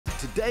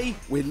Today,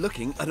 we're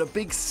looking at a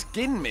big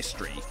skin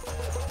mystery.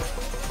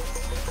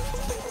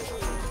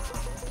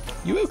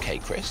 You okay,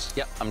 Chris?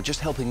 Yep, I'm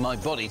just helping my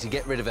body to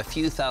get rid of a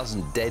few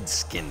thousand dead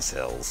skin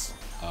cells.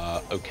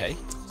 Okay.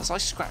 As I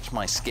scratch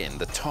my skin,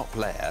 the top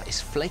layer is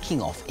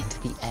flaking off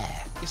into the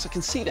air. Yes, I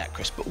can see that,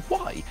 Chris, but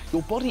why?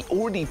 Your body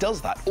already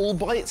does that all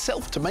by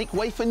itself to make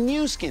way for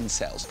new skin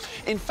cells.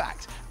 In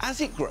fact,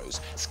 as it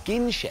grows,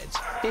 skin sheds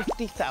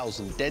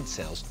 50,000 dead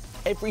cells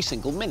every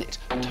single minute,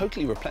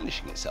 totally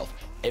replenishing itself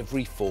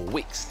every 4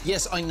 weeks.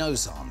 Yes, I know,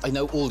 Xand. I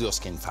know all your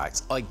skin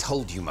facts. I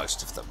told you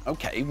most of them.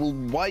 Okay, well,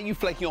 why are you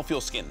flaking off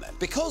your skin then?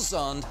 Because,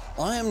 Xand,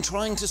 I am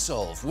trying to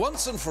solve,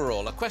 once and for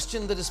all, a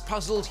question that has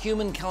puzzled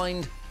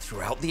humankind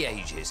throughout the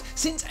ages.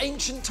 Since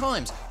ancient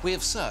times, we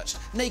have searched,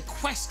 nay,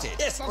 quested.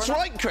 Yes, that's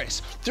right, Chris.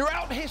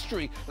 Throughout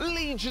history,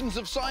 legions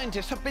of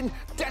scientists have been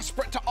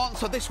desperate to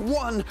answer this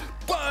one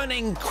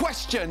burning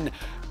question.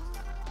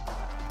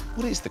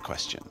 What is the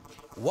question?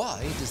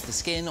 Why does the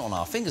skin on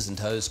our fingers and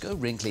toes go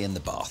wrinkly in the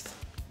bath?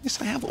 Yes,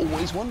 I have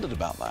always wondered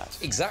about that.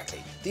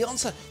 Exactly. The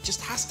answer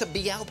just has to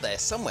be out there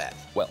somewhere.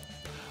 Well,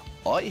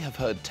 I have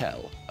heard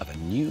tell of a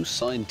new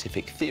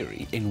scientific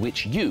theory in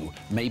which you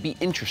may be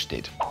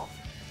interested.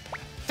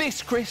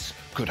 This, Chris,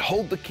 could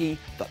hold the key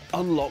that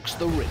unlocks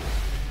the ring.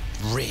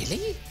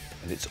 Really?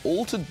 And it's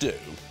all to do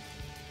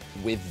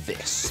with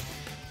this.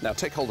 Now,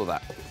 take hold of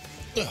that.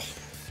 Ugh.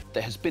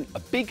 There has been a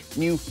big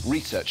new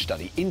research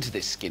study into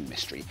this skin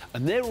mystery,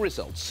 and their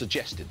results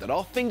suggested that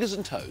our fingers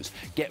and toes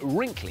get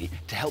wrinkly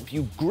to help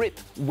you grip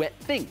wet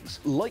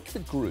things, like the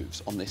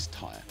grooves on this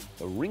tyre.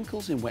 The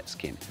wrinkles in wet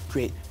skin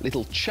create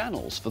little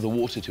channels for the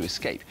water to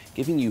escape,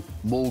 giving you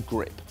more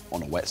grip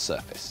on a wet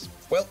surface.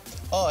 Well,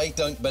 I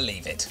don't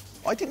believe it.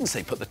 I didn't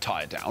say put the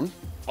tyre down.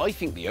 I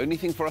think the only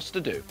thing for us to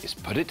do is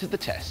put it to the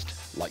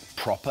test like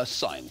proper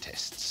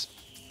scientists.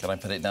 Can I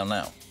put it down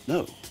now?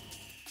 No.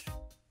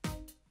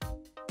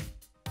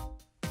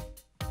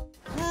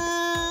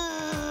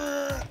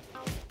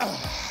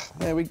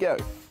 There we go.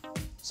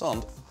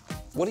 Xand,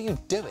 what are you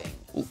doing?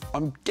 Well,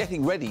 I'm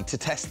getting ready to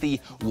test the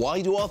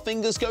why do our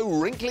fingers go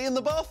wrinkly in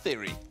the bath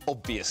theory,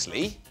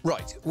 obviously.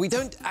 Right, we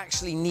don't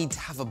actually need to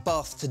have a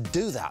bath to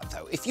do that,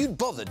 though. If you'd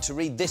bothered to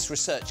read this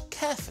research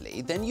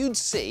carefully, then you'd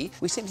see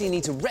we simply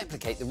need to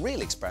replicate the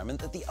real experiment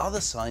that the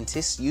other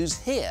scientists use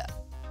here.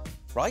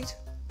 Right?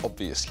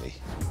 Obviously.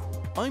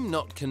 I'm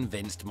not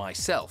convinced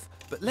myself,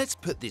 but let's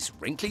put this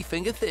wrinkly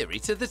finger theory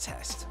to the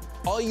test.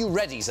 Are you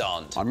ready,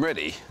 Xand? I'm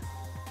ready.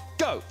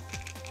 Go!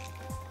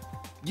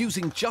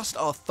 Using just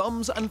our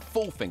thumbs and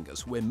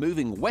forefingers, we're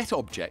moving wet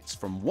objects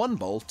from one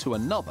bowl to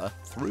another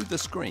through the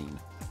screen.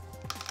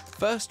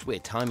 First, we're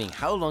timing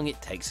how long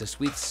it takes us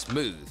with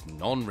smooth,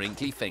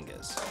 non-wrinkly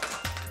fingers.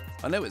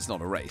 I know it's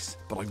not a race,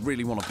 but I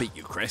really want to beat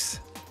you, Chris.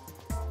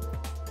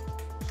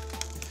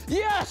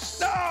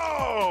 Yes!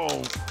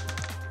 No!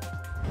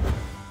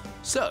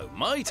 So,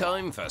 my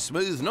time for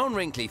smooth,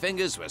 non-wrinkly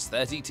fingers was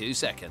 32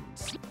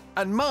 seconds.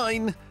 And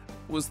mine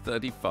was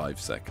 35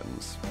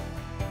 seconds.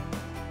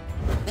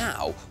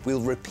 Now,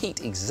 we'll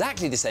repeat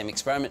exactly the same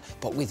experiment,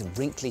 but with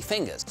wrinkly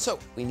fingers. So,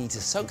 we need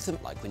to soak them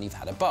like when you've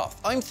had a bath.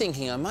 I'm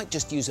thinking I might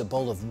just use a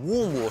bowl of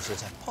warm water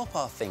to pop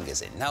our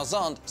fingers in. Now,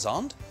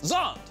 Xand,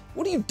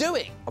 what are you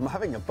doing? I'm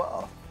having a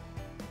bath.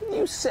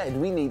 You said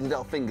we needed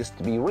our fingers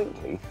to be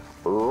wrinkly,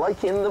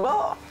 like in the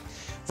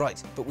bath.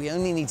 Right, but we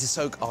only need to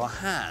soak our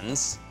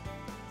hands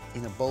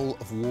in a bowl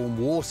of warm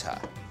water,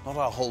 not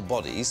our whole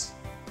bodies.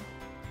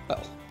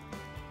 Well,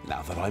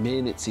 now that I'm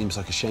in, it seems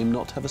like a shame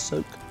not to have a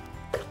soak.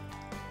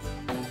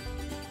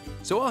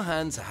 So our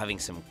hands are having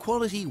some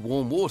quality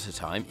warm water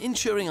time,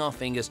 ensuring our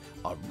fingers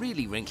are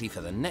really wrinkly for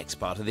the next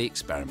part of the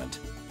experiment.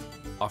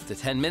 After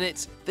 10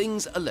 minutes,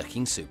 things are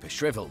looking super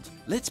shriveled.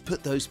 Let's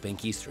put those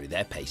pinkies through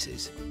their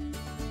paces.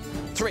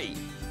 3,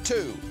 2,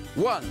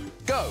 1,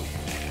 go!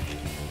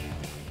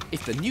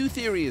 If the new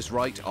theory is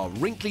right, our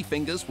wrinkly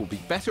fingers will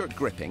be better at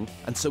gripping,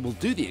 and so we'll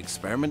do the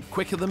experiment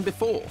quicker than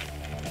before.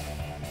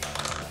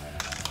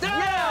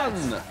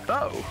 Run!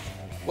 Oh.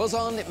 Well,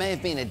 Xand, it may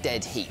have been a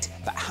dead heat,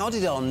 but how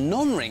did our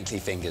non-wrinkly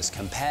fingers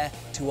compare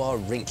to our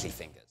wrinkly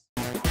fingers?